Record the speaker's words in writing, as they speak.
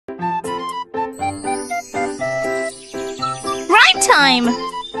time!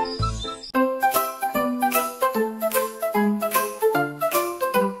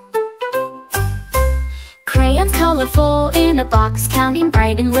 Crayons colorful in a box, counting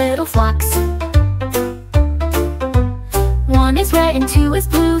bright in little flocks. 1 is red and 2 is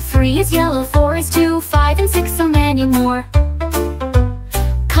blue, 3 is yellow, 4 is 2, 5 and 6, so many more.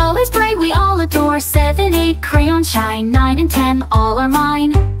 Colors bright we all adore, 7, 8, crayons shine, 9 and 10, all are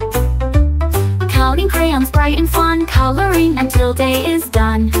mine. Counting crayons bright and fun, coloring until day is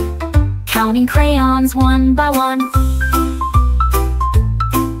done. Counting crayons one by one.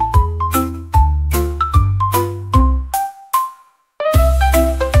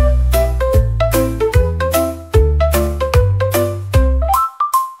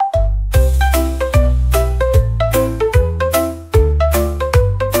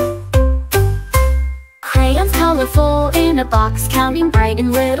 Colorful in a box, counting bright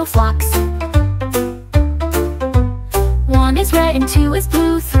in little flocks. 1 is red and 2 is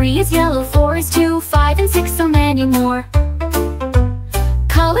blue, 3 is yellow, 4 is 2, 5 and 6, so many more.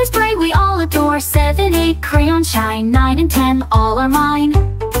 Colors bright we all adore, 7, 8, crayons shine, 9 and 10, all are mine.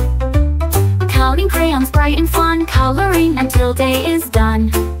 Counting crayons bright and fun, coloring until day is done.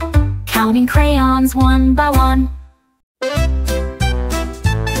 Counting crayons one by one.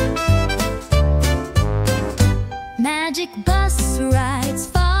 Magic bus rides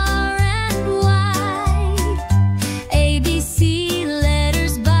far and wide, ABC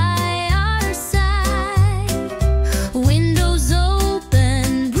letters by our side. Windows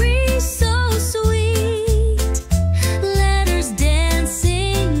open, breeze so sweet, letters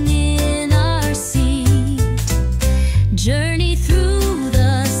dancing in our seat. Journey through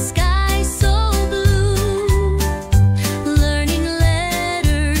the sky so blue, learning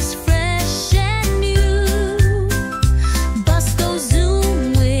letters fresh and new. Bus goes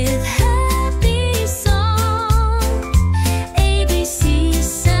zoom with happy song, ABC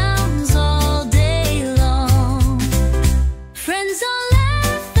sounds all day long. Friends all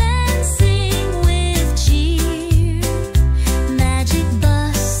laugh and sing with cheer, magic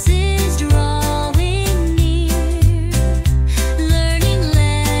bus is drawing near, learning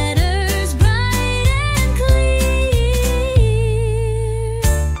letters bright and clear.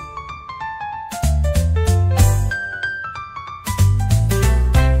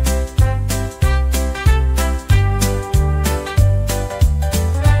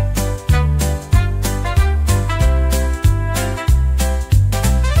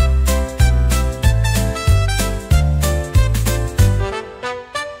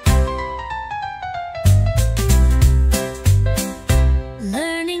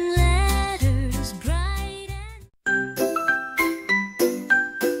 Learning letters bright and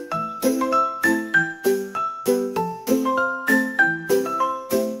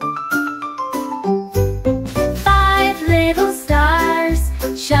Five little stars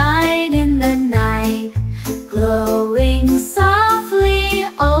shine in the night, glowing softly,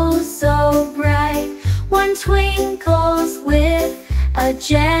 oh so bright. 1 twinkles with a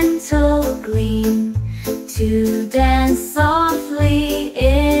gentle gleam, 2 dance softly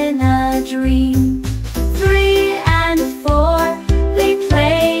in a dream. 3 and 4, they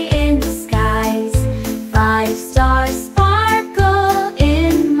play in the skies. 5 stars sparkle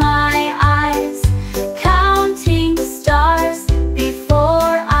in my eyes, counting stars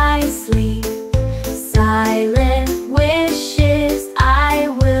before I sleep. Silent wishes I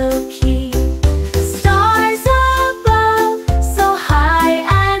will keep. Stars above, so high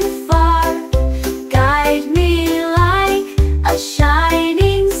and far, guide me like a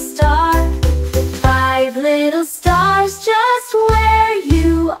shining star. 5 little stars just where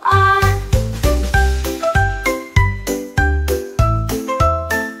you are.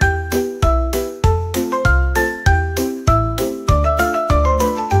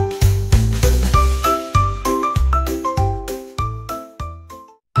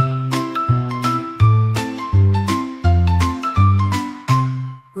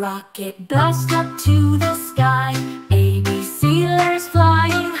 Rocket blast up to the sky, ABC letters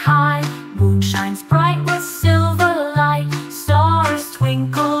flying high. Moon shines bright with silver light, stars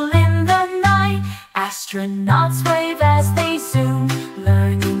twinkle in the night. Astronauts wave as they zoom,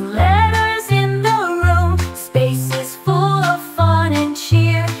 learning letters in the room. Space is full of fun and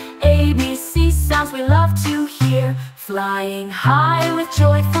cheer, ABC sounds we love to hear. Flying high with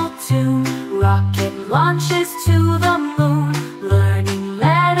joyful tune, rocket launches to the moon. Learning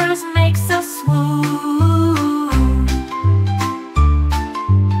letters makes us swoon.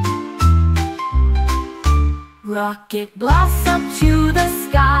 Rocket blasts up to the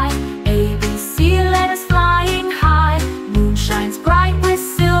sky, ABC letters flying high. Moon shines bright with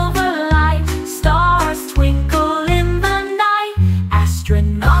silver light, stars twinkle in the night.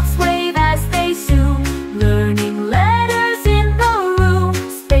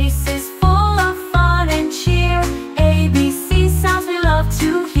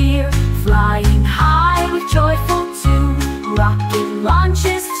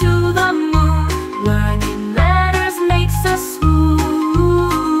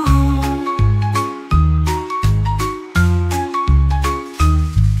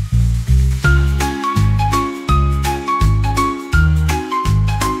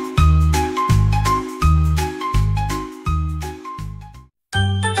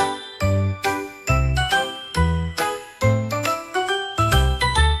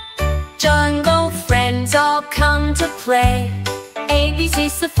 come to play. ABC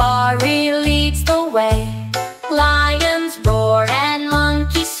Safari leads the way. Lions roar and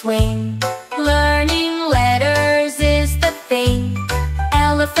monkeys swing. Learning letters is the thing.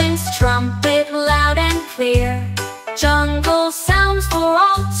 Elephants trumpet loud and clear. Jungle sounds for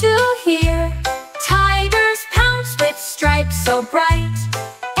all to hear. Tigers pounce with stripes so bright.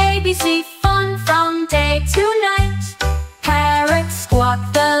 ABC fun from day to night. Parrots squawk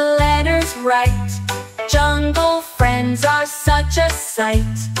the letters right. Jungle friends are such a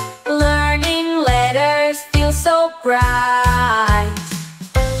sight. Learning letters feels so bright.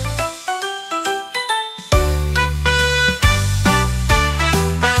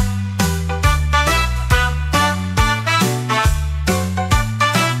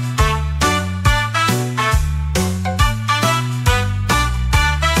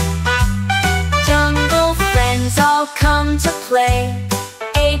 Jungle friends all come to play.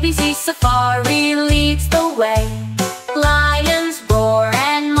 ABC Safari leads the way. Lions roar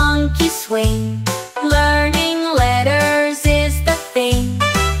and monkeys swing. Learning letters is the thing.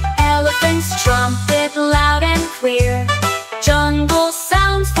 Elephants trumpet loud and clear. Jungle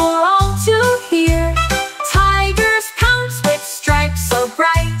sounds for all to hear. Tigers pounce with stripes so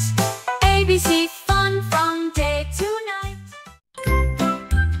bright. ABC fun from day to night.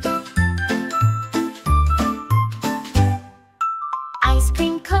 Ice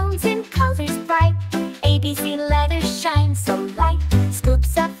cream cones in colors bright. ABC letters shine so light.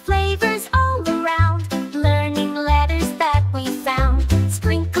 Scoops of flavors all around. Learning letters that we found.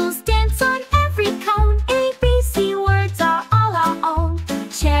 Sprinkles dance on every cone. ABC words are all our own.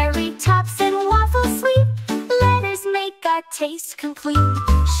 Cherry tops and waffle sweet. Letters make our taste complete.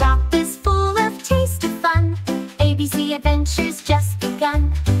 Shop is full of taste and fun. ABC adventures just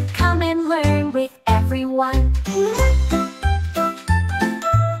begun. Come and learn with everyone.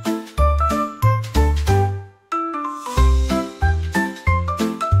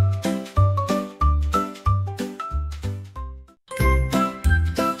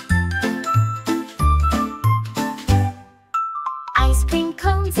 Ice cream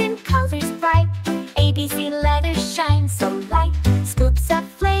cones in colors bright. ABC letters shine so light. Scoops of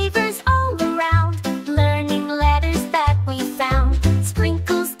flavors all around. Learning letters that we found.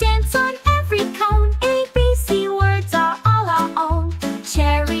 Sprinkles dance on every cone. ABC words are all our own.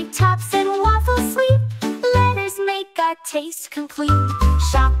 Cherry tops and waffle sweet. Letters make our taste complete.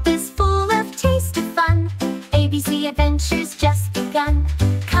 Shop is full of taste and fun. ABC adventures just begun.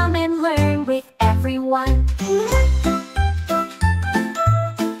 Come and learn with everyone.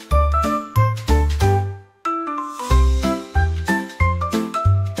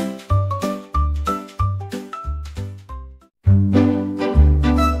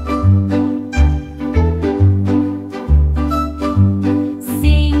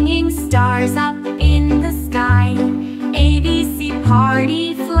 Stars up in the sky. ABC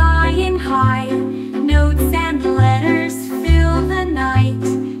party flying high. Notes and letters fill the night,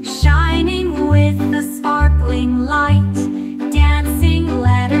 shining with the sparkling light. Dancing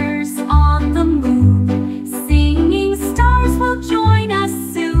letters on the moon. Singing stars will join us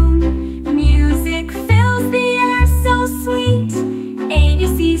soon. Music fills the air so sweet.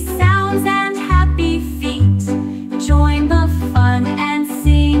 ABC sounds and happy feet. Join the fun and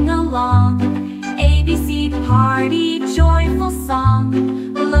sing along. ABC party, joyful song.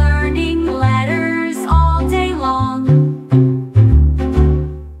 Learning letters all day long.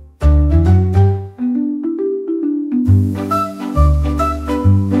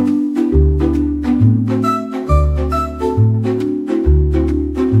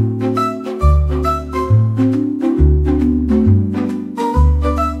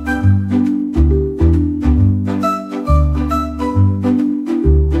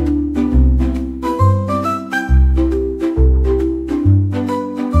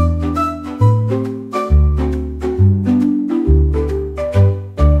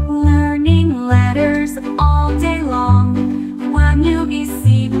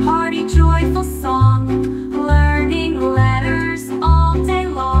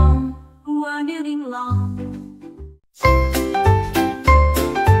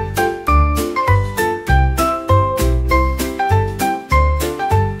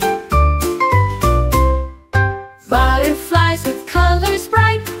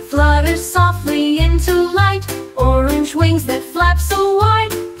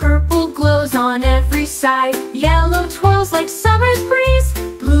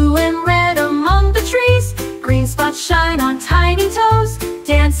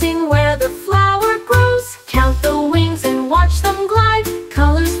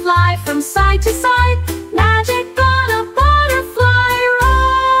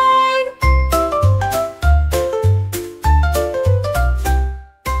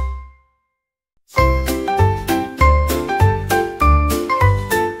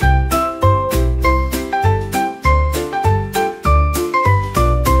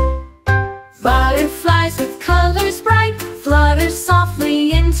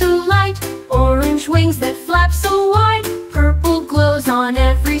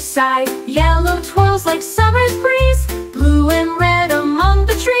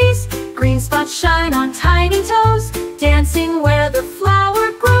 dancing where the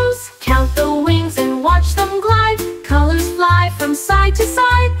flower grows. Count the wings and watch them glide. Colors fly from side to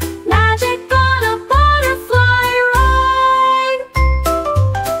side. Magic on a butterfly ride.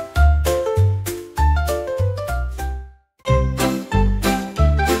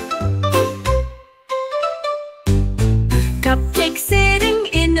 Cupcakes sitting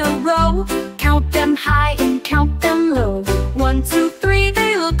in a row. Count them high and count them low. 1, 2, 3,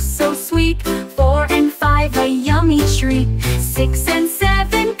 they look so sweet. 4 and 5, a yummy treat. 6 and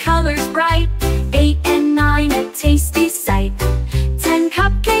 7, colors bright. 8 and 9, a tasty sight. 10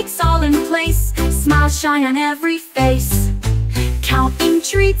 cupcakes all in place. Smiles shine on every face. Counting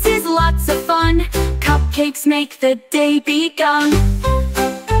treats is lots of fun. Cupcakes make the day begun.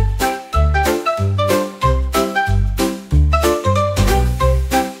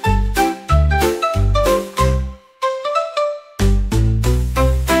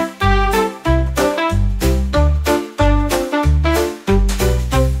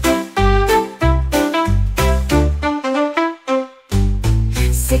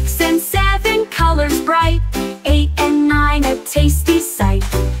 6 and 7, colors bright. 8 and 9, a tasty sight.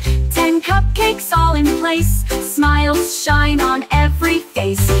 10 cupcakes all in place. Smiles shine on every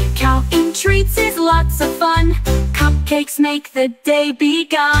face. Counting treats is lots of fun. Cupcakes make the day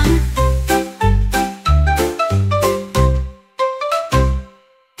begun.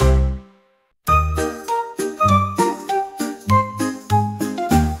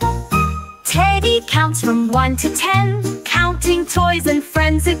 Teddy counts from 1 to 10, counting toys and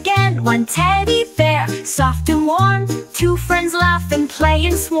friends again. 1 teddy bear, soft and warm. 2 friends laugh and play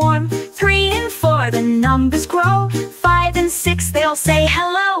and swarm. 3 and 4, the numbers grow. 5 and 6, they'll say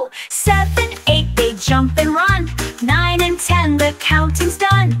hello. 7, 8, they jump and run. 9 and 10, the counting's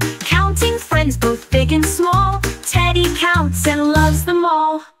done. Counting friends both big and small. Teddy counts and loves them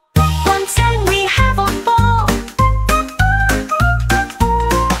all. 1 to 10, we have a ball.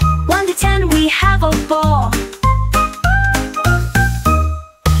 1 to 10, we have a ball.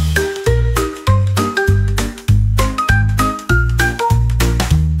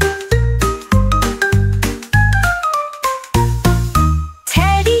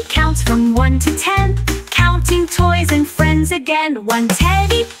 1 to 10, counting toys and friends again. 1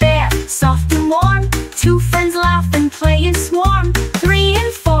 teddy bear, soft and warm. 2 friends laugh and play and swarm. 3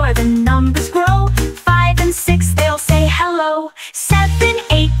 and 4, the numbers grow. 5 and 6, they'll say hello. 7,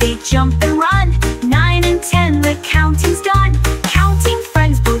 8, they jump and run. 9 and 10, the counting's done. Counting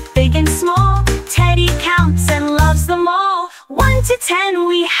friends both big and small. Teddy counts and loves them all. 1 to 10,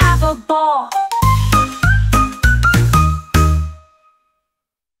 we have a ball.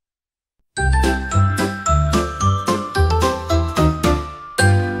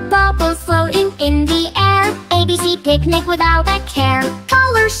 Bubbles floating in the air. ABC picnic without a care.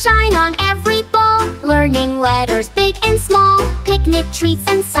 Colors shine on every ball. Learning letters big and small. Picnic treats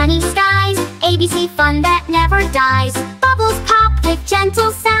and sunny skies. ABC fun that never dies. Bubbles pop with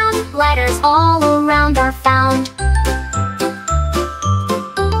gentle sound. Letters all around are found.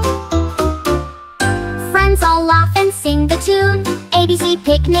 Friends all laugh and sing the tune. ABC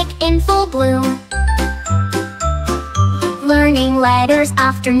picnic in full bloom. Learning letters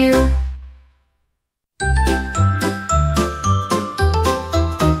afternoon.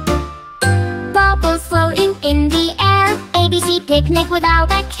 Bubbles floating in the air. ABC picnic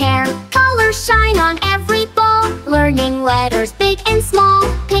without a care. Colors shine on every ball. Learning letters big and small.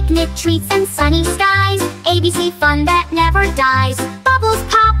 Picnic treats and sunny skies. ABC fun that never dies. Bubbles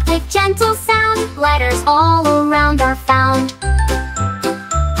pop with gentle sound. Letters all around are found.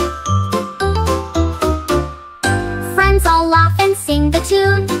 Friends all laugh and sing the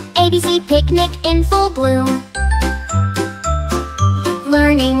tune. ABC picnic in full bloom.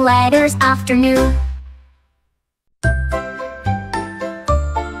 Learning letters afternoon.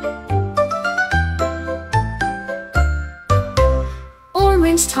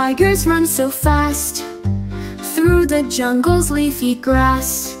 Orange tigers run so fast through the jungle's leafy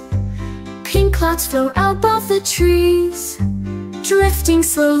grass. Pink clouds float above the trees, drifting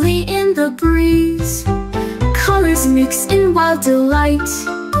slowly in the breeze. Colors mix in wild delight.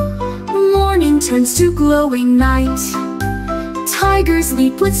 Morning turns to glowing night. Tigers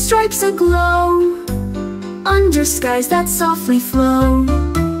leap with stripes aglow under skies that softly flow.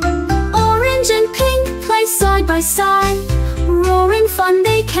 Orange and pink play side by side. Roaring fun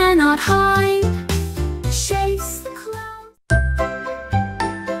they cannot hide. Chase the clouds.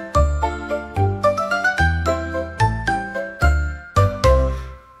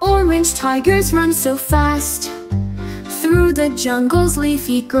 Orange tigers run so fast through the jungle's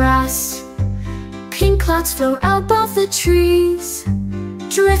leafy grass. Pink clouds float above the trees,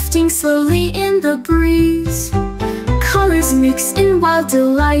 drifting slowly in the breeze. Colors colors mix in wild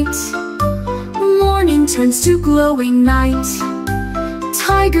delight. Morning turns to glowing night.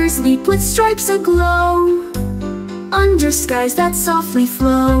 Tigers leap with stripes aglow under skies that softly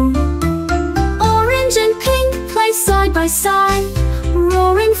flow. Orange and pink play side by side,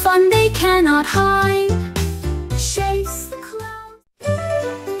 roaring fun they cannot hide. Chase the clouds.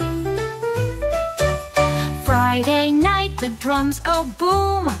 Friday night the drums go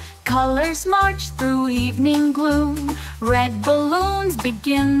boom, colors march through evening gloom. Red balloons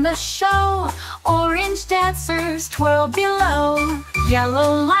begin the show, orange dancers twirl below.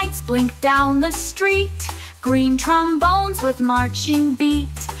 Yellow lights blink down the street, green trombones with marching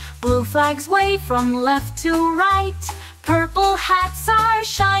beat. Blue flags wave from left to right, purple hats are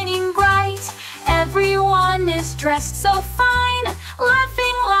shining bright. Everyone is dressed so fine,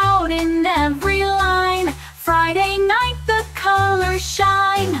 laughing loud in every line. Friday night the colors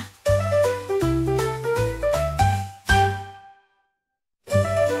shine.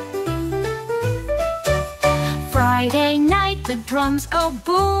 Friday night the drums go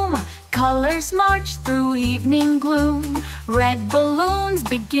boom, colors march through evening gloom. Red balloons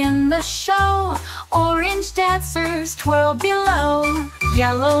begin the show, orange dancers twirl below.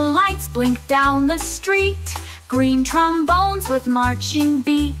 Yellow lights blink down the street, green trombones with marching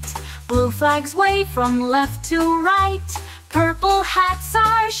beat. Blue flags wave from left to right, purple hats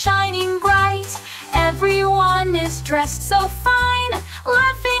are shining bright. Everyone is dressed so fine,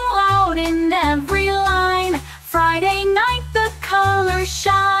 laughing loud in every